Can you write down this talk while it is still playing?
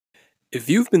If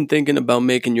you've been thinking about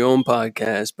making your own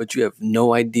podcast, but you have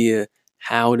no idea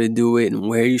how to do it and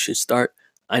where you should start,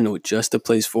 I know just the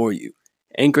place for you.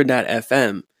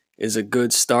 Anchor.fm is a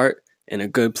good start and a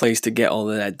good place to get all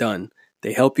of that done.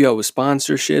 They help you out with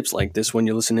sponsorships like this one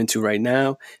you're listening to right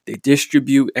now. They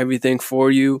distribute everything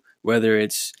for you, whether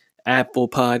it's Apple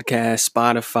Podcasts,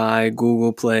 Spotify,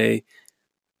 Google Play,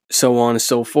 so on and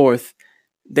so forth.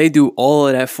 They do all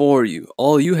of that for you.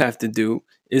 All you have to do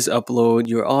is upload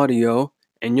your audio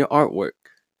and your artwork,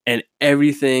 and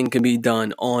everything can be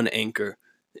done on Anchor.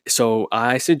 So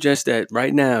I suggest that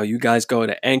right now you guys go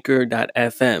to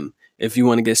anchor.fm if you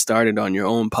want to get started on your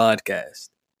own podcast.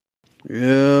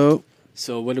 Yo,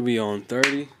 So what are we on,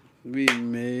 30? we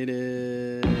made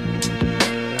it.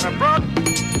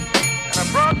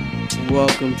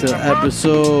 Welcome to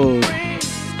episode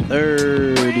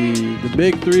 30, the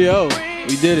big 3-0.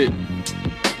 We did it.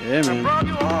 Yeah, man.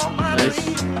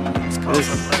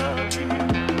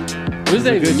 What does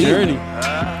that a good even mean? journey.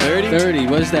 30? 30,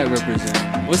 what does that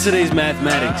represent? What's today's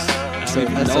mathematics? That's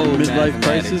a midlife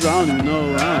crisis. I don't even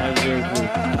know.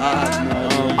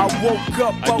 I woke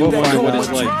up I do wonder what it's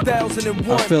like.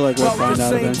 I feel like we'll find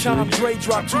out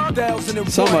eventually.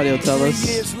 Somebody will tell us.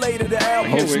 Years later, the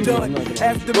album's Hopefully. done.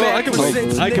 After Well, I can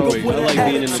wait. I can wait. I like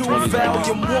being in the 20s.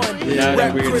 Volume 1. Yeah,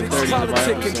 Rap we're in the critics 30s of our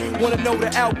politicking. episodes. Wanna know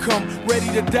the outcome. Ready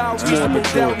to die. It's more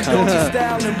mature content.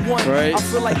 Style in one. Right. I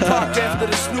feel like Pac after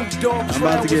the Snoop Dogg I'm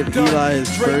about to give Eli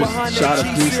his first shot of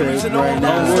Douce right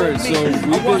now. Oh, word. So we've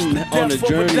been on a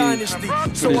journey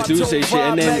for this Douce shit.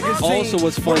 And then also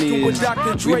what's funny is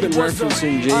we've been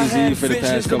referencing Jay-Z for the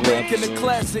past couple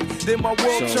episodes. Then my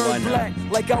world So why turned not? black,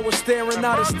 like I was staring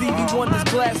out of Stevie Wonder's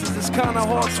glasses. It's kinda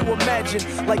hard to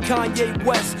imagine, like Kanye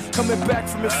West coming back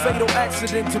from his fatal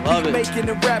accident to Love be it. making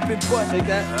and rapping. But Take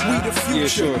that. we the future. Yeah,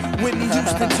 sure. Whitney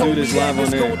Houston told me this that live on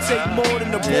it's air. gonna take more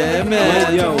than a bullet. Yeah, in man. the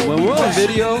heart Yo, to when hold we're on back.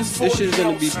 video, This this shit's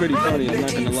gonna be pretty funny. I'm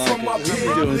not gonna lie. From my Cause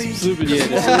peers, doing some super yeah, shit.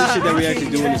 this is the shit that we actually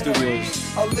do in the studios.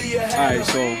 Aaliyah had Alright, her.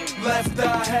 so Left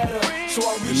eye had her. So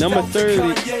I reached number out to 30,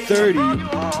 Kanye.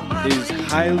 30 is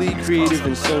highly creative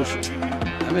and social.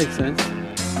 That makes sense.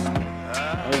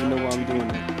 I don't even know why I'm doing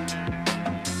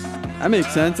that. That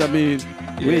makes sense. I mean,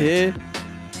 Yeah. we're here.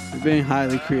 We're being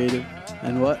highly creative.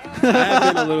 And what?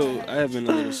 I have been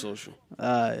a little social.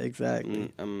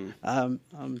 Exactly. I'm I'm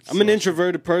an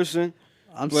introverted person.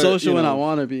 I'm but, social you when I know.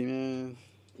 want to be, man.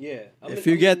 Yeah. If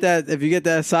you get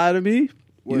that side of me, you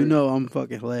Word. know I'm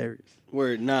fucking hilarious.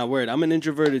 Word. I'm an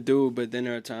introverted dude, but then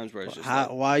there are times where it's just like,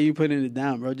 Why are you putting it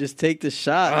down, bro? Just take the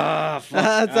shot. fuck.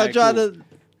 Stop Alright, trying cool. to.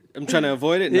 I'm trying to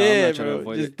avoid it. No, I'm Yeah, not trying to bro.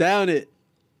 avoid Just it. down it.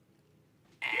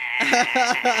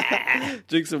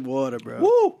 Drink some water, bro.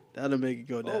 Woo! That'll make it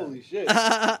go down. Holy shit.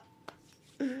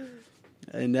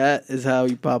 And that is how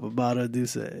you pop a bottle of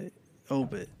Douce.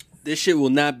 Open. This shit will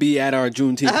not be at our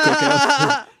Juneteenth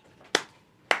cookout.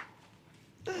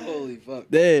 Holy fuck.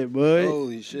 Damn, boy.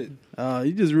 Holy shit.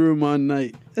 You just ruined my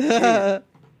night. That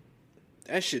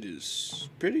shit is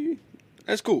pretty.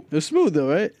 That's cool. It's smooth though,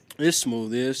 right? It's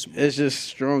smooth. Yeah, it's smooth. It's just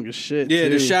strong as shit. Yeah,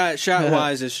 too. the shot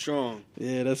wise is strong.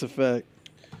 Yeah, that's a fact.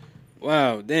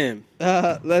 Wow, damn.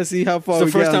 Let's see how far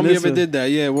It's the we first got time on we this ever one. did that.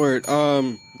 Yeah, word.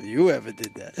 You ever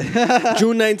did that?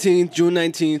 June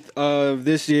 19th of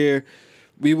this year,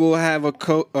 we will have a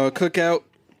cookout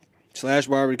 /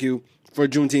 barbecue for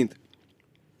Juneteenth.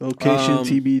 Location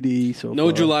TBD. So No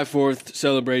far. July 4th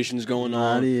celebrations going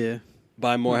Not on here.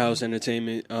 by Morehouse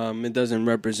Entertainment. It doesn't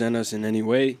represent us in any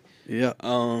way. Yeah.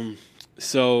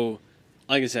 So,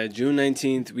 like I said, June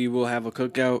 19th, we will have a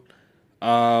cookout.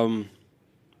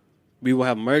 We will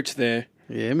have merch there,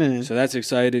 Yeah, man. so that's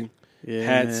exciting. Yeah,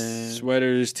 Hats, man.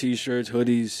 sweaters, t-shirts,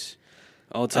 hoodies,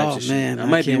 all types Oh of man, shit. I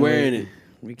might be can't wearing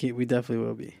wait. it. We definitely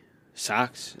will be.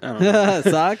 Socks? I don't know.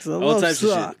 Socks. I all love types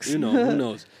socks. of shit. You know, who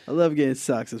knows? I love getting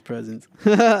socks as presents.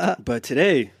 But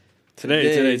today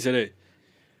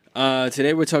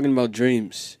we're talking about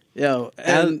dreams. Yo,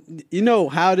 and you know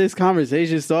how this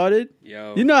conversation started?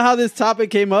 Yo. You know how this topic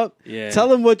came up? Yeah. Tell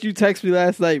them what you text me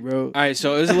last night, bro. All right,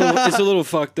 so it's a little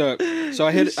fucked up. So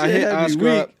I hit This shit had me Oscar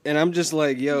weak. up, and I'm just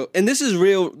like, yo, and this is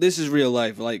real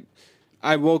life. Like,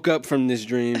 I woke up from this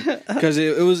dream because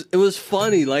it was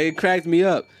funny. Like, it cracked me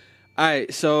up. All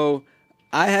right, so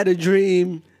I had a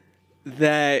dream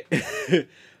that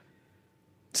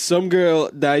some girl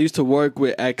that I used to work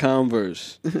with at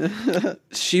Converse,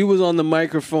 she was on the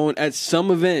microphone at some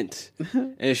event,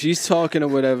 and she's talking or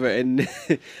whatever, and,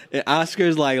 and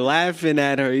Oscar's like laughing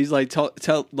at her. He's like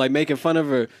like making fun of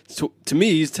her. To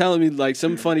me, he's telling me like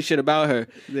some funny shit about her,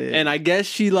 Yeah. and I guess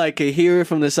she like could hear it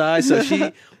from the side, so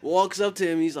she walks up to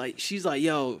him. She's like,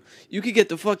 yo, you can get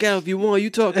the fuck out if you want. You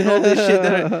talking all this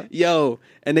shit. Yo,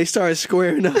 and they started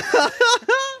squaring up.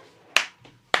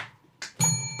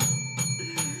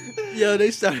 Yo,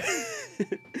 they started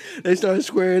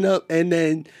squaring up, and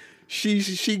then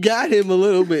she got him a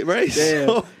little bit, right? Damn.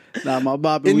 So, nah, my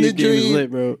bop and weed game is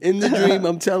lit, bro. In the dream,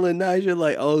 I'm telling Nigel,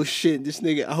 like, oh shit, this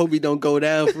nigga, I hope he don't go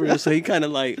down for real. So he kind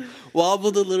of like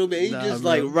wobbled a little bit. He just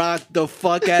bro. like rocked the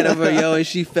fuck out of her, yo, and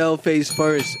she fell face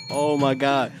first. Oh my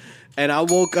God. And I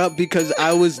woke up because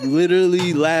I was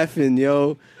literally laughing,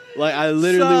 yo. Like, I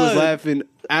literally was laughing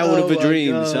out of a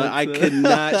dream. God, so I could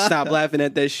not stop laughing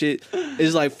at that shit.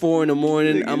 It's like 4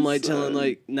 a.m. I'm like telling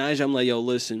like Nigel, I'm like, yo,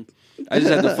 listen, I just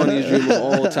had the funniest dream of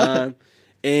all time.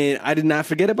 And I did not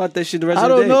forget about that shit the rest of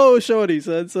the day. I don't know, shorty,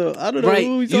 son. So I don't know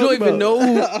who he's talking about. You don't even know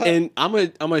who. And I'm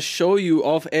gonna show you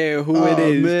off air who it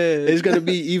is. Man. It's gonna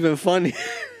be even funny.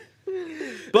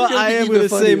 But I am gonna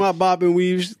say my bop and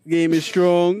weave game is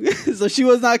strong. So she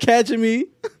was not catching me.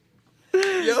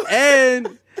 Yo.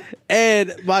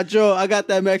 And my jaw, I got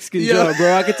that Mexican jaw,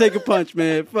 bro. I can take a punch,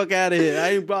 man. Fuck out of here. I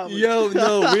ain't bopping. Yo,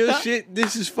 no, real shit.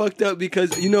 This is fucked up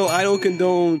because I don't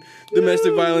condone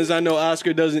domestic violence. I know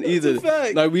Oscar doesn't either.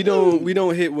 Like we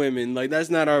don't hit women. Like that's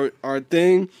not our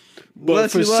thing.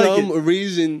 But for some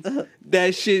reason,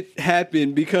 that shit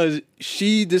happened because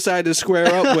she decided to square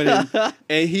up with him,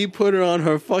 and he put her on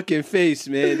her fucking face,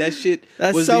 man. That shit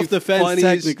was self-defense, the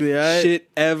funniest technically, right? shit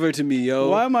ever to me, yo.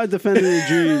 Why am I defending the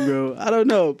dream, bro? I don't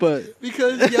know, but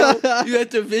because yo, you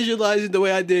had to visualize it the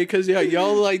way I did, because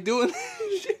y'all like doing.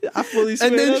 I fully swear.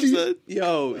 And then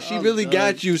up, she really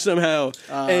got you somehow.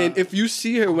 And if you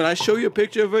see her, when I show you a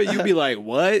picture of her, you'd be like,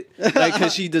 what? Like,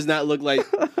 because she does not look like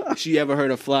she ever heard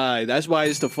a fly. That's why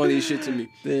it's the funniest shit to me.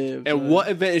 Damn, and what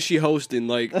event is she hosting,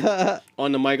 like,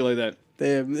 on the mic like that?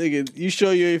 Damn, nigga, you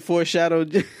sure you ain't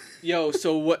foreshadowed? Yo,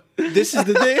 so what? This is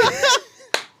the thing.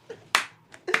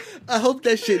 I hope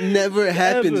that shit never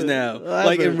happens now.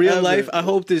 Like, in real life, I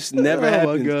hope this never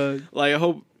happens. Oh, my God. Like, I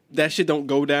hope that shit don't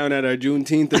go down at our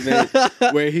Juneteenth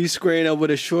event where he's squaring up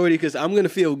with a shorty, because I'm going to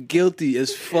feel guilty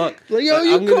as fuck. Like, yo,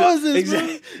 you caused this,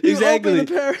 bro. Exactly.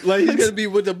 Like, he's going to be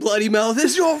with the bloody mouth.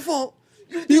 It's your fault.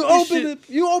 You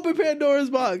open Pandora's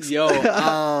box. Yo,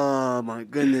 oh my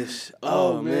goodness.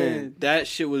 Oh man. That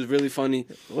shit was really funny.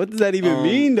 What does that even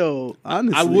mean, though?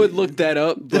 Honestly. I would look that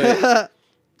up, but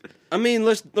I mean,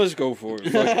 let's go for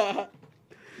it.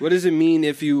 What does it mean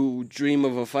if you dream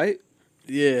of a fight?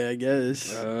 Yeah, I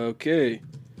guess. Okay.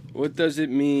 What does it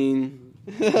mean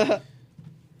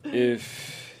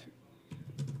if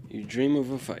you dream of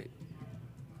a fight?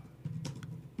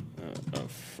 A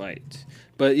fight.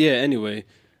 But yeah, anyway,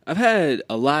 I've had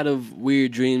a lot of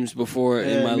weird dreams before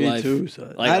in my life. Too,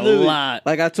 son. Like a lot.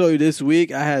 Like I told you this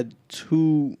week, I had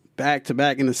 2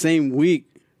 back-to-back in the same week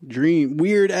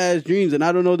weird-ass dreams, and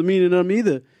I don't know the meaning of them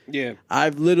either. Yeah.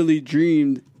 I've literally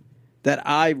dreamed that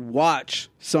I watch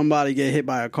somebody get hit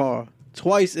by a car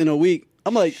twice in a week.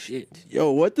 I'm like, shit. Yo,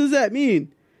 what does that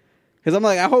mean? Because I'm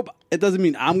like, I hope it doesn't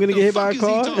mean I'm going to get hit by a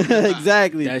car.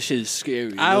 Exactly. That shit is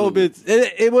scary. I hope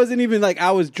it wasn't even like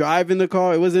I was driving the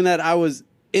car. It wasn't that I was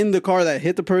in the car that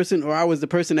hit the person or I was the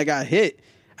person that got hit.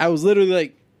 I was literally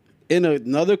like in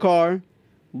another car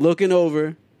looking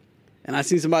over and I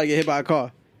seen somebody get hit by a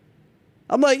car.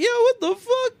 I'm like, yo, what the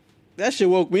fuck? That shit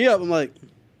woke me up. I'm like,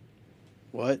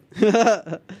 what?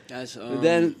 That's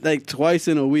then like twice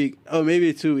in a week. Oh,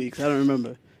 maybe 2 weeks. I don't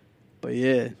remember. But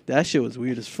yeah, that shit was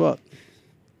weird as fuck.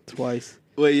 Twice.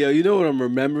 Wait, yo, you know what I'm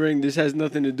remembering? This has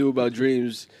nothing to do about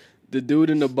dreams. The dude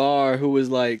in the bar who was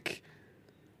like,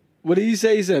 what did he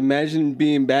say? He said, imagine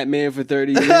being Batman for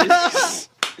 30 years.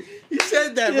 He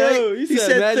said that, right? He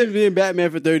said imagine being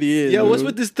Batman for 30 years. Yo, bro. what's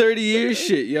with this 30 years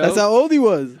shit, yo? That's how old he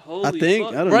was. Holy I think.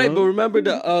 Fuck. I don't know. Right, but remember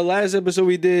the last episode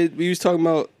we did, we was talking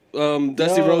about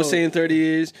Dusty Rhodes saying 30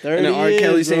 years, 30 and then R.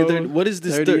 Kelly years, saying bro. 30. What is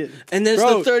this? 30 and then it's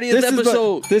the 30th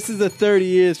episode. This is the 30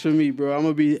 years for me, bro.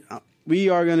 We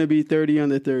are going to be 30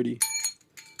 under 30.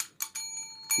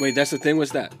 Wait, that's the thing?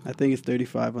 What's that? I think it's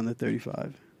 35 under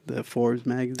 35. The Forbes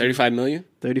magazine. 35 million?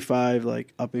 35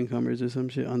 like up-and-comers or some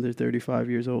shit under 35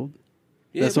 years old.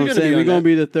 Yeah, that's what I'm saying. We're going to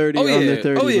be the 30 under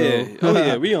 30, Oh, yeah. bro. Oh,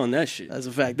 yeah. We on that shit. That's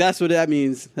a fact. That's what that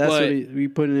means. That's what we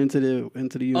put it into the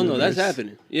universe. Oh, no, that's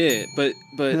happening. Yeah, but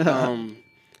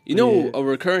you know, a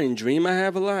recurring dream I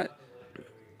have a lot?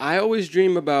 I always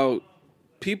dream about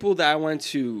people that I went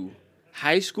to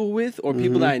high school with or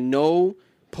people that I know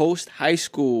post-high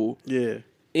school. Yeah.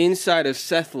 Inside of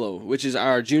Sethlo, which is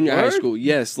our junior high school.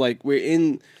 Yes, like we're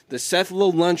in the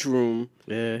Sethlo lunchroom.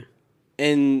 Yeah.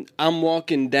 and I'm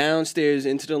walking downstairs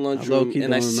into the I lunchroom,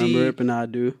 and I remember see it, but now I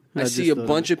do. I see a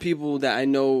bunch of people that I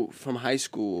know from high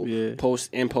school, Yeah. post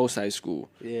high school.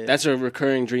 Yeah. That's a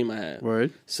recurring dream I have.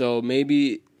 Word. So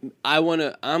maybe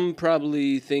I'm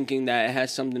probably thinking that it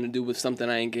has something to do with something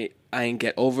I ain't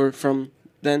get over from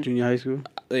then. Junior high school.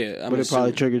 Yeah, But it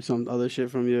probably triggered some other shit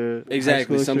from your high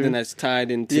exactly school something experience. that's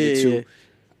tied into Yeah, the two. yeah.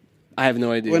 I have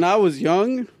no idea. When I was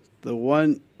young, the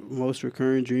one most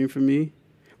recurring dream for me,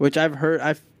 which I've heard,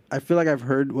 I feel like I've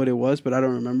heard what it was, but I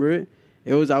don't remember it.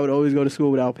 It was I would always go to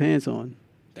school without pants on.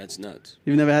 That's nuts.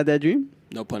 You've never had that dream?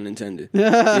 No pun intended.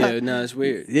 Yeah, no, it's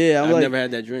weird. Yeah, I've never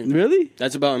had that dream. Really?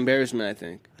 That's about embarrassment, I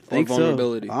think. I think or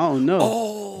vulnerability. So. I don't know.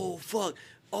 Oh, fuck.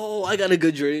 Oh, I got a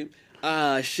good dream.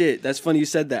 Shit. That's funny you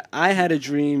said that. I had a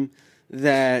dream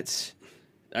that...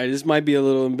 this might be a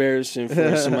little embarrassing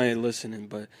for somebody listening,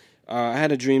 but I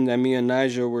had a dream that me and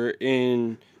Nigel were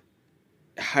in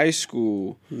high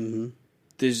school. Mm-hmm.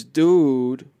 This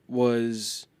dude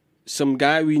was... Some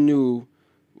guy we knew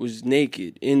was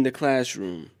naked in the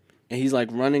classroom, and he's like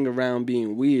running around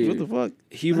being weird. What the fuck?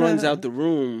 He runs out the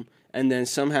room, and then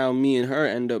somehow me and her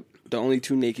end up the only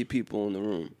two naked people in the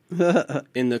room,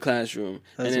 in the classroom.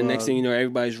 That's and then next wild. thing you know,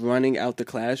 everybody's running out the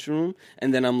classroom,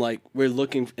 and then I'm like, we're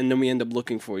looking, and then we end up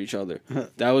looking for each other.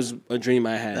 That was a dream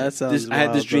I had. That sounds I had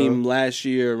this wild, dream bro. last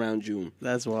year around June.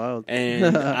 That's wild.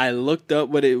 And I looked up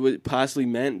what it possibly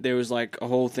meant. There was like a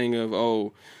whole thing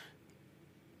of,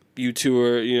 you two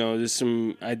are, there's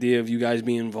some idea of you guys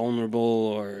being vulnerable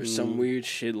or some weird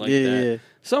shit like that. Yeah.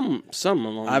 Some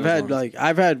along those lines.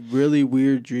 I've had really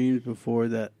weird dreams before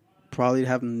that probably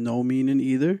have no meaning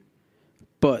either,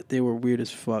 but they were weird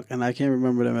as fuck, and I can't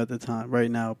remember them at the time right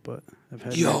now. But I've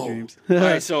had weird dreams.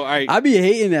 All right. I be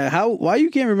hating that. Why you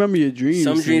can't remember your dreams?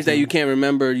 Some dreams that you sometimes? can't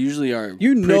remember usually are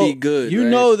pretty good. You right?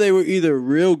 know they were either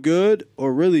real good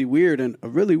or really weird, and a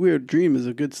really weird dream is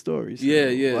a good story. So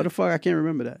Yeah. Why the fuck I can't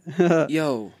remember that?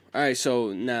 Yo, all right.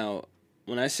 So now,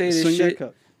 when I say this Swing that shit,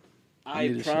 cup. I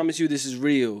need a promise you this is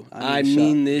real. I I need a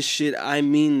mean this shit. I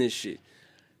mean this shit.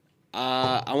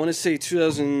 I want to say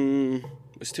 2000.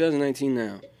 It's 2019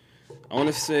 now. I want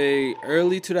to say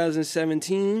early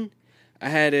 2017. I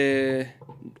had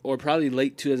or probably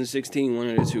late 2016, one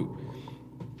of the two.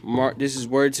 This is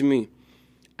word to me.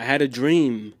 I had a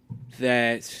dream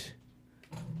that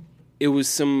it was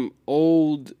some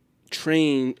old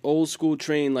school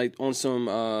train, like on some,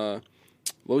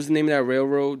 what was the name of that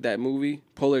railroad, that movie?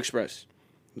 Polar Express.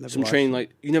 Some train,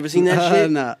 like, you never seen that shit?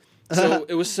 Nah. So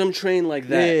it was some train like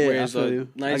that, Yeah, where I it's feel a you.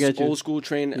 I nice get you. old school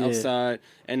train outside,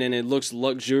 and then it looks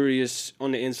luxurious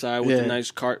on the inside with Yeah. a nice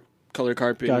color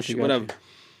carpet and Got shit, you. whatever.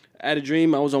 I had a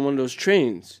dream I was on one of those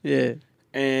trains, Yeah.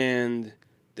 and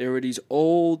there were these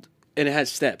old, and it had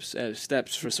steps. It had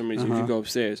steps for some reason if you go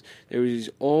upstairs. There were these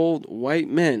old white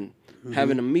men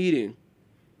having a meeting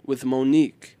with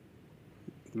Monique,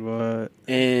 What?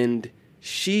 and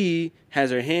she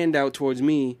has her hand out towards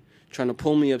me, trying to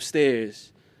pull me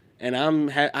upstairs, and I'm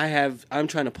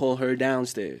trying to pull her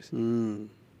downstairs, and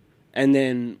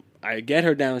then I get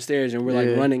her downstairs, and we're like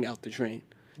Yeah. running out the train.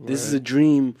 This is a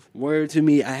dream. Word to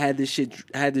me, I had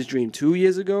this dream 2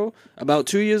 years ago, about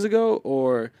 2 years ago,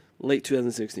 or late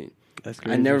 2016. That's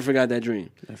crazy. I never forgot that dream.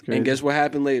 That's crazy. And guess what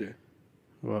happened later?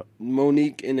 What?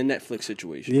 Monique in the Netflix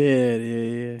situation.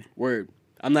 Yeah. Word.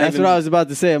 I'm not That's even. what I was about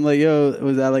to say. I'm like, yo,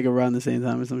 was that like around the same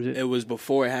time or some shit? It was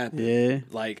before it happened. Yeah.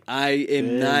 Like, I am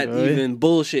Yeah, not boy. even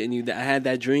bullshitting you that I had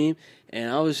that dream, and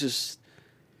I was just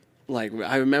like,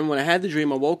 I remember when I had the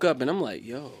dream, I woke up and I'm like,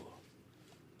 yo,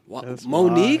 what? That's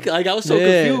Monique? wild. Like, I was so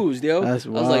Yeah, confused, yo. that's I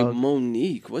was like, wild.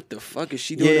 Monique, what the fuck is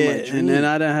she doing in my dream? And then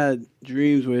I done had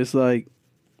dreams where it's like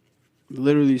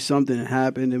literally something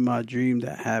happened in my dream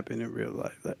that happened in real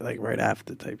life, like right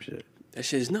after type shit. That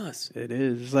shit is nuts. It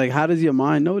is. It's like, how does your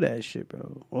mind know that shit,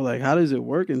 bro? Or like, how does it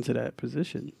work into that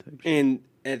position? Type shit? And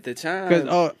at the time,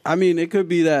 Because I mean, it could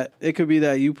be that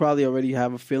you probably already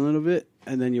have a feeling of it,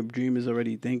 and then your dream is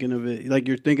already thinking of it. Like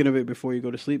you're thinking of it before you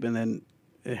go to sleep, and then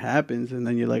it happens, and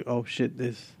then you're like, oh shit,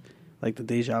 this like the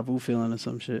deja vu feeling or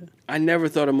some shit. I never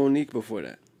thought of Monique before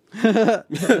that.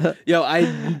 Yo,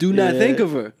 I do not Yeah. think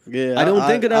of her. Yeah, I don't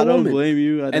think of that I don't woman. blame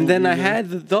you. And then I had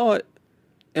the thought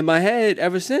in my head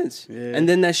ever since. Yeah. And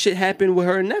then that shit happened with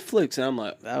her on Netflix. And I'm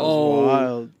like, That was oh,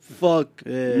 wild. fuck,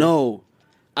 Yeah. no.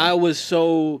 I was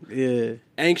so Yeah.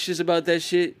 anxious about that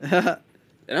shit.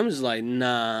 And I'm just like,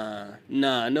 nah,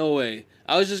 no way.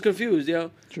 I was just confused,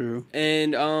 yo. True.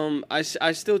 And I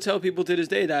still tell people to this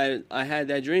day that I had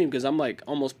that dream because I'm like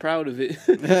almost proud of it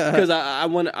because I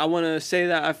want to say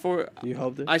that You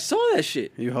hoped it. I saw that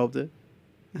shit. You hoped it.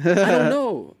 I don't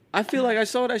know. I feel like I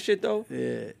saw that shit though.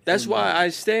 Yeah. That's why I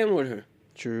stand with her.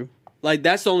 True. Like,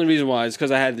 that's the only reason why. It's because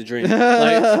I had the dream.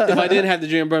 Like, if I didn't have the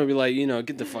dream, bro, I'd be like,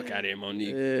 get the fuck out of here,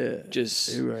 Monique. Yeah.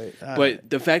 Just. You're right. All But right.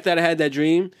 the fact that I had that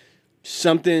dream,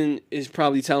 something is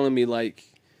probably telling me, like,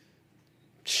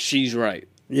 she's right.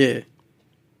 Yeah.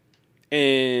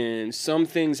 And some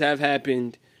things have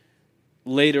happened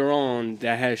later on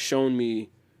that has shown me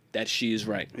that she is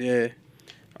right. Yeah.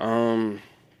 I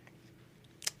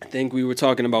think we were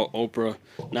talking about Oprah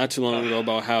not too long ago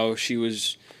about how she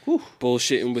was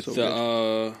bullshitting with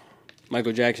the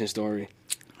Michael Jackson story.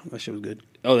 That shit was good.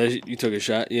 Oh, you took a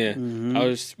shot? Yeah.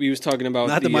 We was talking about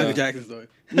Not the Michael Jackson story.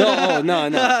 No.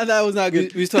 That was not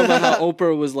good. We was talking about how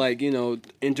Oprah was like,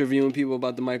 interviewing people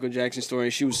about the Michael Jackson story,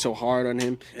 and she was so hard on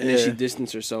him, and then she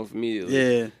distanced herself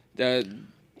immediately. Yeah.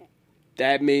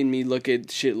 That made me look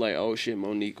at shit like, oh shit,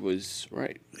 Monique was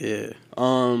right. Yeah.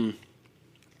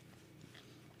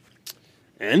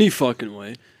 Any fucking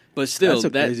way, but still, That's a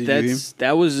crazy dream.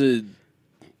 that was a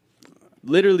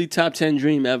literally top 10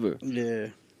 dream ever Yeah.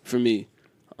 for me.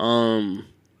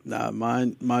 Nah,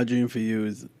 my dream for you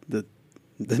is that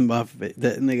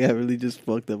nigga really just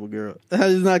fucked up a girl. I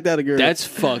just knocked out a girl. That's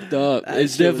fucked up. That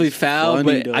It's shit definitely was foul,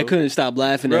 funny, but I though. couldn't stop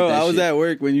laughing Bro, at that I was shit. at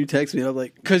work when you text me. I'm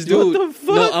like, Cause, what dude, the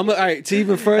fuck? no, all right. To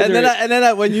even further, And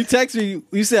then when you text me,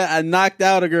 you said I knocked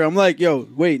out a girl. I'm like, yo,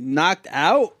 wait, knocked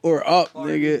out or up,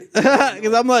 nigga?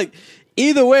 Because I'm like,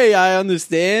 either way, I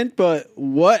understand, but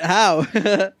what? How?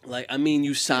 like, I mean,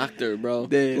 you socked her, bro.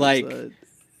 Damn, like, son.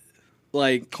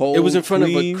 like Cold, it was in front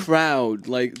clean. of a crowd.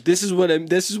 Like, this is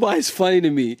why it's funny to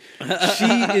me. She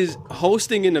is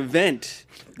hosting an event,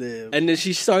 Damn. and then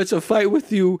she starts a fight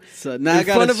with you So now in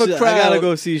front of a crowd. I gotta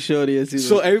go see Shorty and see.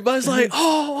 So everybody's like,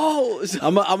 oh. So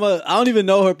I don't even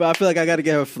know her, but I feel like I gotta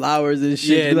get her flowers and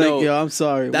shit. Yeah, Be like, no. yo, I'm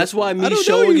sorry. that's why I me don't know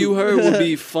showing you her would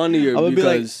be funnier I would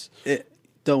because be like,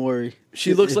 don't worry.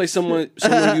 she looks like someone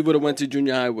you would have went to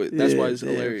junior high with. That's why it's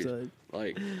damn, hilarious. son.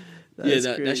 Like, That's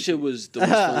that crazy. shit was the most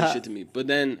funny shit to me. But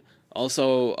then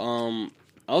also, I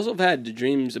also have had the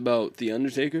dreams about The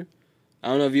Undertaker. I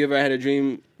don't know if you ever had a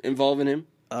dream involving him.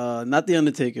 Not the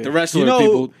Undertaker. The wrestler, You know,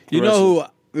 people. The you know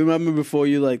who? Remember before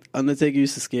you like Undertaker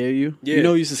used to scare you? Yeah. You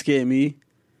know who used to scare me?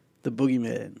 The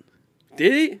Boogeyman.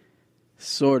 Did he?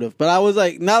 Sort of. But I was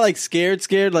like, not like scared.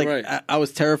 Like, Right. I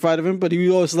was terrified of him, but he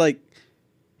was like,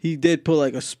 he did put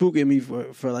like a spook in me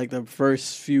for like the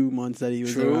first few months that he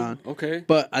was True. around. Okay.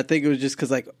 But I think it was just because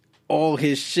like all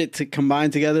his shit to combine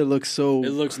together looks so It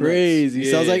looks crazy.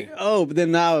 nuts. So I was Yeah. like, oh, but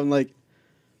then now I'm like,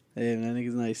 hey, man, that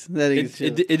nigga's nice. That nigga's chill.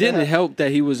 It didn't help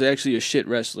that he was actually a shit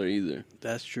wrestler either.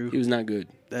 That's true. He was not good.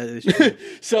 That is true.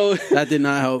 So That did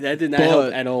not help. That did not But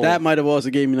help at all. That might have also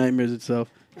gave me nightmares itself.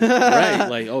 right,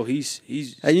 like, oh, he's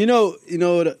And you know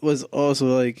what was also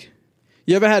like,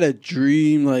 you ever had a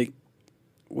dream like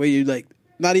where you like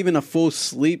not even a full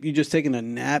sleep, you just taking a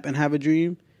nap and have a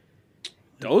dream?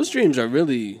 those dreams are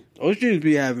really Those dreams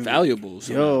be having valuable.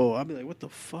 somehow. Yo, I'll be like, what the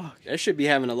fuck? That should be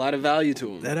having a lot of value to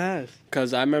them. That ass.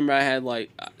 Because I remember I had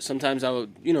like sometimes I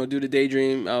would do the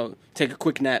daydream. I'll take a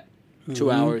quick nap,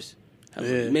 2 hours, have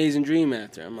Yeah. an amazing dream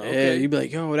after. I'm like, Yeah, okay. you'd be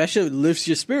like, yo, that shit lifts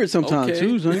your spirit sometimes Okay.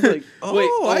 too. So you'd be like, oh,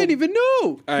 Wait, I didn't even know.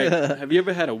 All right. Have you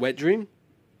ever had a wet dream?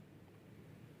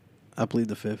 I plead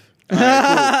the fifth. All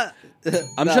right, cool.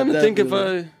 I'm Nah, trying to think if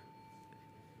definitely.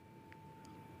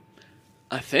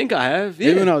 I think I have. Yeah,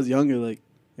 Maybe when I was younger, like,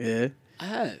 yeah. I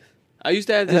have. I used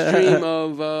to have this dream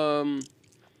of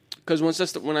because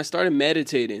when I started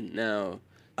meditating now.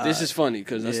 This is funny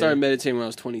because I yeah. started meditating when I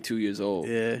was 22 years old.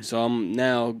 Yeah. So I'm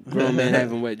now grown man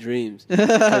having wet dreams.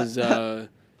 Because yeah,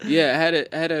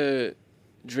 I had a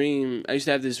dream. I used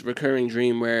to have this recurring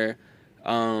dream where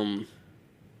I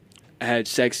had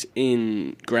sex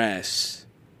in grass,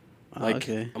 like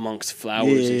okay. amongst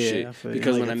flowers and Yeah, shit. I feel you.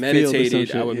 Because Like when I a field or some meditated,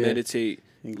 I shit, would yeah. meditate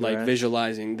In like grass.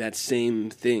 visualizing that same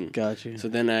thing. Got you. So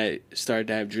then I started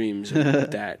to have dreams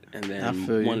of that, and I then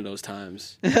feel you. one of those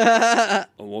times I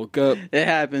woke up. It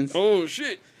happens. Oh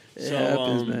shit! It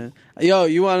happens, man. Yo,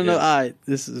 you want to know? All right,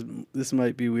 this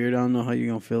might be weird. I don't know how you're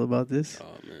gonna feel about this.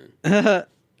 Oh man.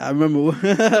 I remember.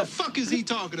 The fuck is he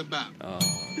talking about?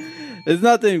 It's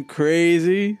nothing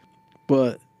crazy,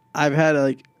 but I've had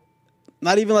like,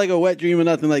 not even like a wet dream or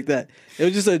nothing like that. It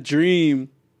was just a dream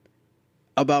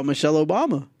about Michelle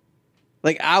Obama.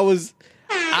 Like I was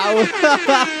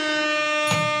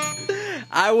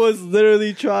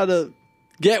literally trying to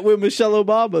get with Michelle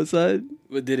Obama, son.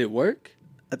 But did it work?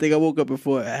 I think I woke up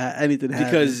before anything happened.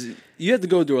 Because you have to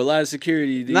go through a lot of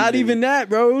security. Not even that,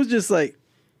 bro. It was just like,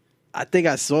 I think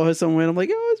I saw her somewhere, and I'm like,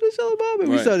 yo, it's Michelle Obama. And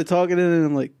we Right. started talking, and then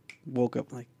I'm like, woke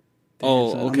up, like, damn,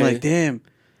 Oh, son. okay. I'm like, damn.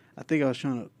 I think I was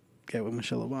trying to get with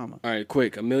Michelle Obama. All right,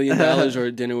 quick. $1 million or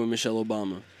a dinner with Michelle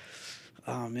Obama.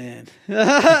 Oh man.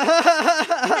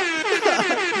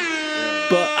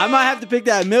 But I might have to pick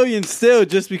that million still,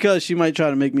 just because she might try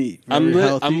to make me eat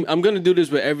healthy. I'm gonna do this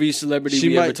with every celebrity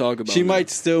we ever talk about. She might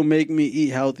still make me eat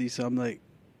healthy, so I'm like,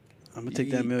 I'm gonna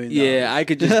take that $1 million. Yeah, I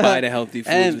could just buy the healthy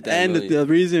foods with that and million. the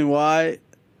reason why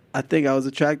I think I was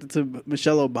attracted to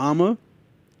Michelle Obama,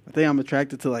 I think I'm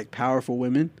attracted to like powerful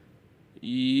women.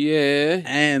 Yeah,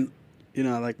 and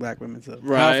I like black women, so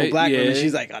right, powerful black women.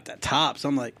 She's like at the top, so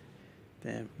I'm like,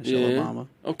 damn, Michelle Obama.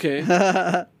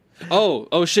 Okay.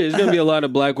 Oh shit! There's gonna be a lot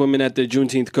of black women at the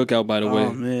Juneteenth cookout, by the way.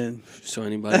 Oh man! So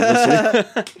anybody listening?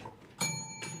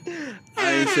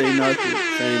 I ain't say nothing.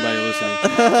 For anybody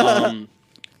listening,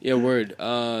 yeah, word.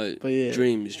 But yeah,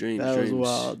 dreams. That was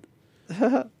wild.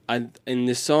 In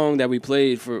this song that we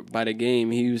played by the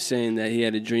game, he was saying that he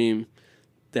had a dream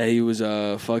that he was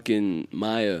fucking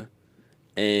Maya,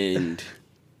 and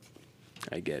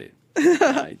I get it.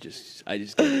 I just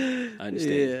get it. I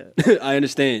understand. Yeah. I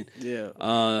understand. Yeah.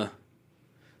 I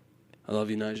love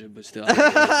you, Naja, but still,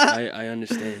 I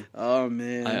understand. Oh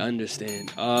man, I understand.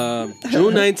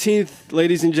 June 19th,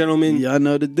 ladies and gentlemen. Y'all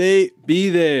know the date. Be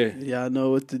there. Y'all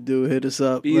know what to do. Hit us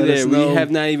up. Be Let there. us know. We have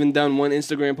not even done one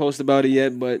Instagram post about it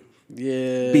yet, but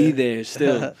be there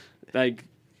still. Like,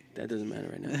 that doesn't matter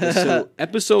right now. But so,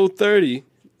 episode 30.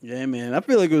 Yeah, man. I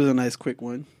feel like it was a nice quick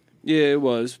one. Yeah, it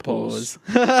was. Pause.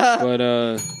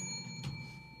 But,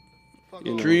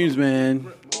 dreams, man.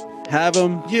 Have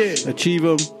them. Yeah. Achieve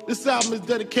them. This album is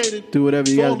dedicated do whatever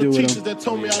you to gotta all the do with teachers them. that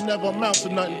told me I never amount to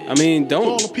nothing. I mean, To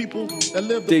all don't the people that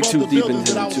lived dig above too the deep buildings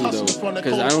into that I them, was too, hustling though. from, that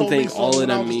Because cold I don't think police all of when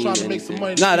I them was mean trying to make some anything.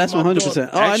 money to Nah, feed that's my 100%. daughter.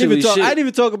 Oh, I didn't even Actually, talk. shit. I didn't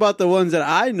even talk about the ones that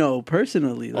I know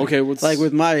personally. Like, Okay, what's- like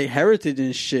with my heritage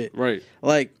and shit. Right.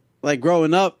 Like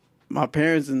growing up, my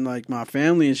parents and like my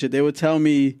family and shit, they would tell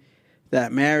me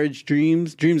that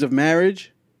dreams of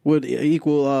marriage would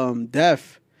equal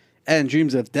death, and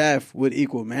dreams of death would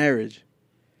equal marriage.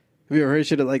 Have you ever heard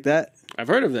shit like that? I've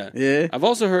heard of that. Yeah. I've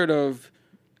also heard of,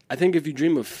 I think if you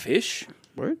dream of fish,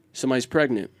 Word? somebody's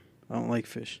pregnant. I don't like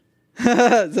fish.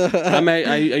 I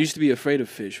used to be afraid of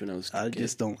fish when I was a I kid.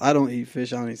 just don't. I don't eat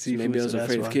fish. I don't eat So seafood. maybe I was so that's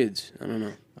afraid why. of kids. I don't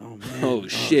know. Oh man. Oh,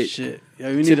 shit. Yeah,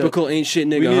 we need Typical ain't shit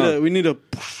nigga, huh? We need a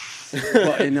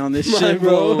button on this shit, Mind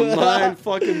bro. blown. Mind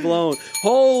fucking blown.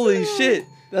 Holy shit.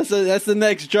 That's the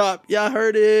next drop. Y'all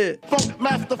heard it. Funk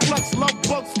Master Flex, Love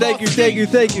Bug, Thank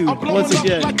you. I'm blowing Once up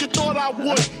again. like you thought I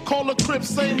would. Call a crib,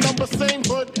 same number, same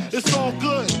hood. It's all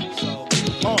good.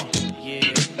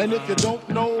 And if you don't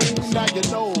know, now you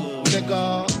know,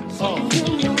 nigga.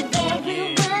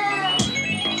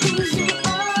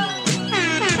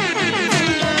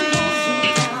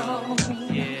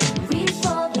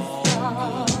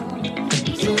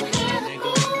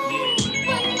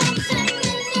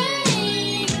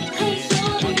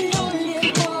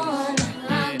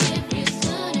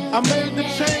 I made the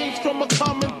change from a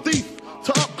common thief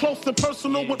to up close and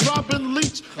personal with Robin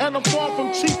Leach. And I'm far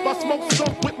from cheap. I smoke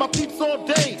soap with my peeps all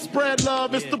day. Spread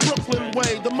love, it's the Brooklyn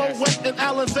way. The Moet and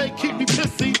Alizé keep me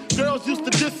pissy. Girls used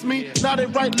to diss me. Now they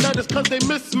write letters cause they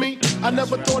miss me. I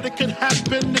never thought it could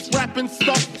happen, this rapping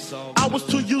stuff. I was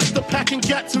too used to packing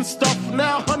gats and stuff.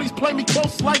 Now honeys play me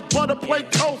close like butter play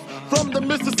toast. From the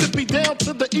Mississippi down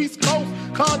to the East Coast.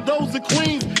 Condos in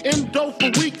Queens, indo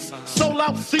for weeks. Sold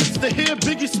out seats to hear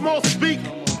Biggie Small speak.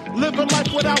 Living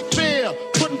life without fear.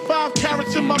 Putting 5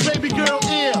 carats in my baby girl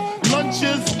ear.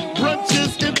 Lunches,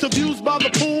 brunches, interviews by the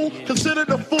pool. Considered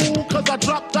a fool cause I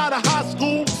dropped out of high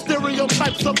school.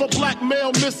 Stereotypes of a black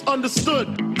male misunderstood.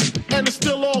 And it's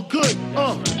still all good,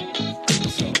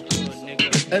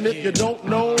 And if you don't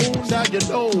know, now you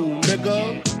know,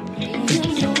 nigga.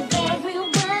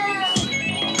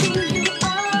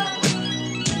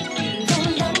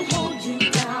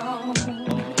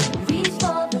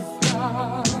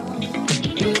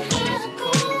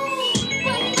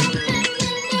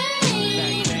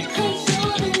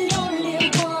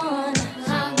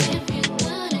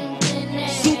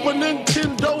 Super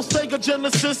Nintendo, Sega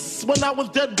Genesis. When I was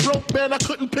dead broke, man, I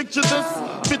couldn't picture this.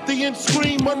 50-inch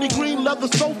screen, money green, leather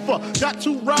sofa. Got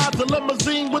 2 rides, a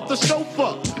limousine with the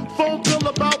chauffeur. Phone bill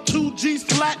about 2 G's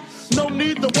flat. No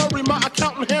need to worry, my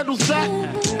accountant handles that.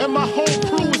 And my whole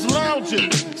crew is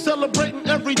lounging. Celebrating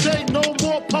every day, no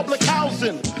more public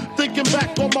housing. Thinking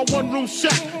back on my one-room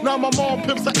shack. Now my mom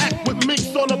pimps an act with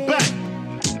minks on her back.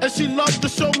 And she loves to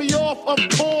show me off, of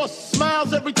course.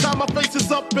 Smiles every time my face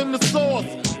is up in the sauce.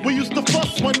 We used to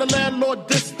fuss when the landlord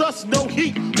dissed us. No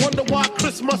heat, wonder why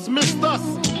Christmas missed us.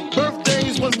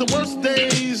 Birthdays was the worst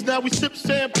days. Now we sip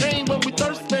champagne when we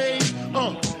thirsty.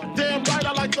 Damn right,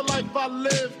 I like the life I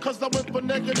live. Cause I went from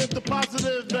negative to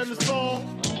positive, and it's all.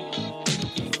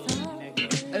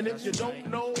 And And if you don't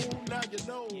know, now you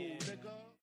know.